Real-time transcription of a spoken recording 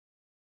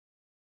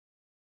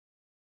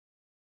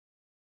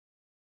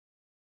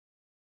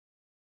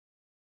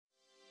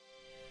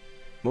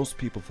Most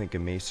people think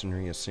of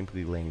masonry as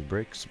simply laying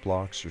bricks,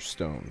 blocks, or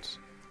stones.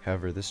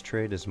 However, this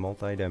trade is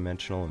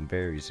multidimensional and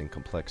varies in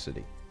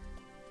complexity.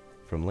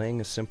 From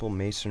laying a simple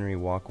masonry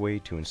walkway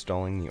to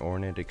installing the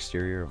ornate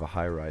exterior of a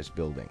high-rise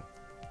building.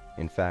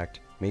 In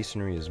fact,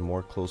 masonry is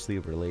more closely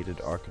related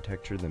to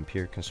architecture than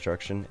pure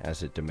construction,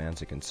 as it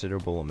demands a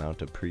considerable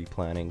amount of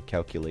pre-planning,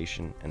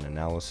 calculation, and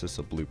analysis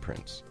of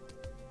blueprints.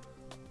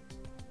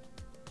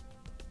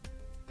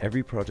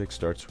 Every project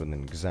starts with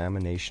an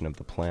examination of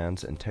the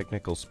plans and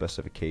technical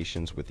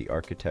specifications with the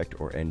architect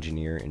or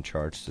engineer in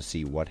charge to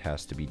see what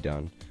has to be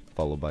done,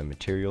 followed by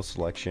material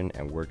selection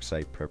and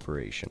worksite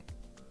preparation.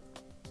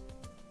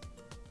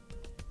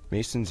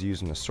 Masons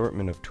use an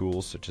assortment of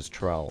tools such as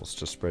trowels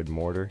to spread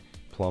mortar,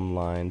 plumb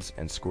lines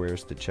and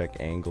squares to check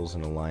angles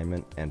and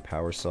alignment, and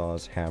power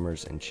saws,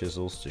 hammers, and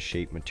chisels to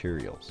shape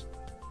materials.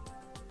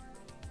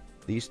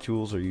 These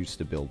tools are used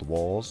to build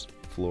walls,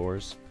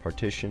 floors,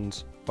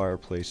 partitions,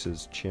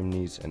 fireplaces,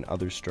 chimneys, and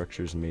other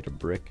structures made of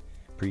brick,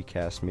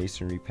 precast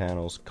masonry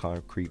panels,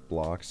 concrete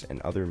blocks,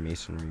 and other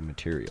masonry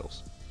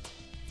materials.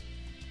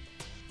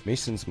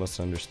 Masons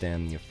must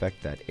understand the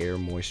effect that air,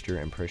 moisture,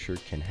 and pressure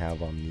can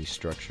have on these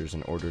structures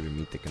in order to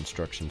meet the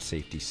construction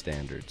safety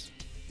standards.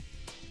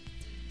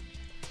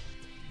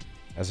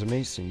 As a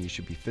mason, you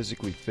should be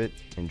physically fit,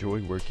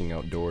 enjoy working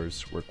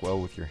outdoors, work well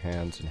with your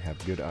hands, and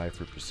have good eye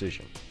for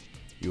precision.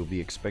 You will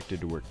be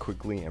expected to work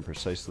quickly and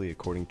precisely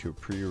according to a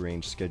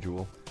prearranged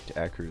schedule, to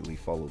accurately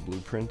follow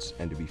blueprints,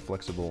 and to be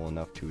flexible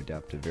enough to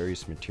adapt to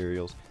various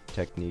materials,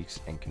 techniques,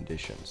 and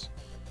conditions.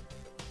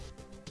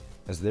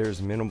 As there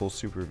is minimal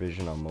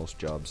supervision on most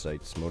job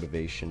sites,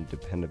 motivation,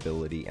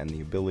 dependability, and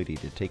the ability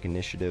to take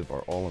initiative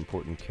are all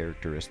important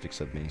characteristics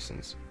of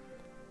masons.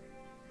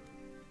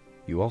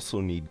 You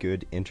also need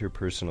good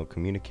interpersonal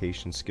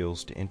communication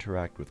skills to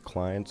interact with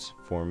clients,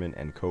 foremen,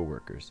 and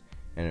co-workers,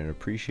 and an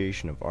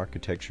appreciation of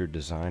architecture,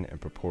 design,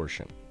 and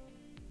proportion.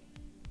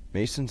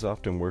 Masons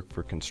often work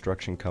for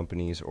construction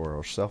companies or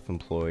are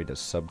self-employed as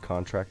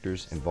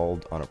subcontractors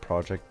involved on a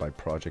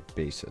project-by-project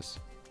basis.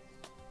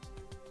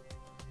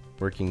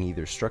 Working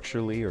either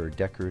structurally or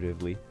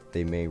decoratively,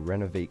 they may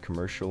renovate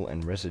commercial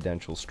and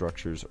residential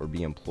structures or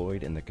be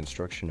employed in the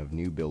construction of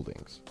new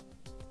buildings.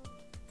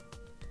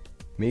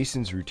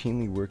 Masons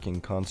routinely work in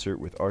concert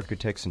with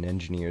architects and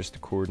engineers to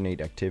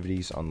coordinate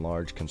activities on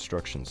large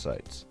construction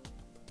sites.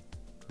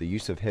 The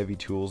use of heavy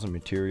tools and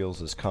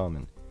materials is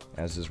common,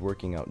 as is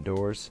working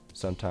outdoors,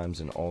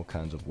 sometimes in all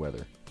kinds of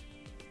weather.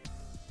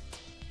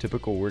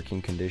 Typical working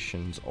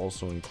conditions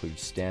also include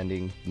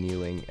standing,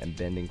 kneeling, and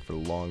bending for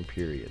long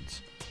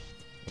periods,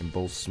 in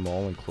both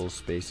small enclosed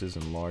spaces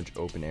and large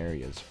open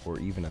areas, or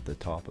even at the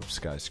top of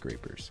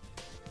skyscrapers.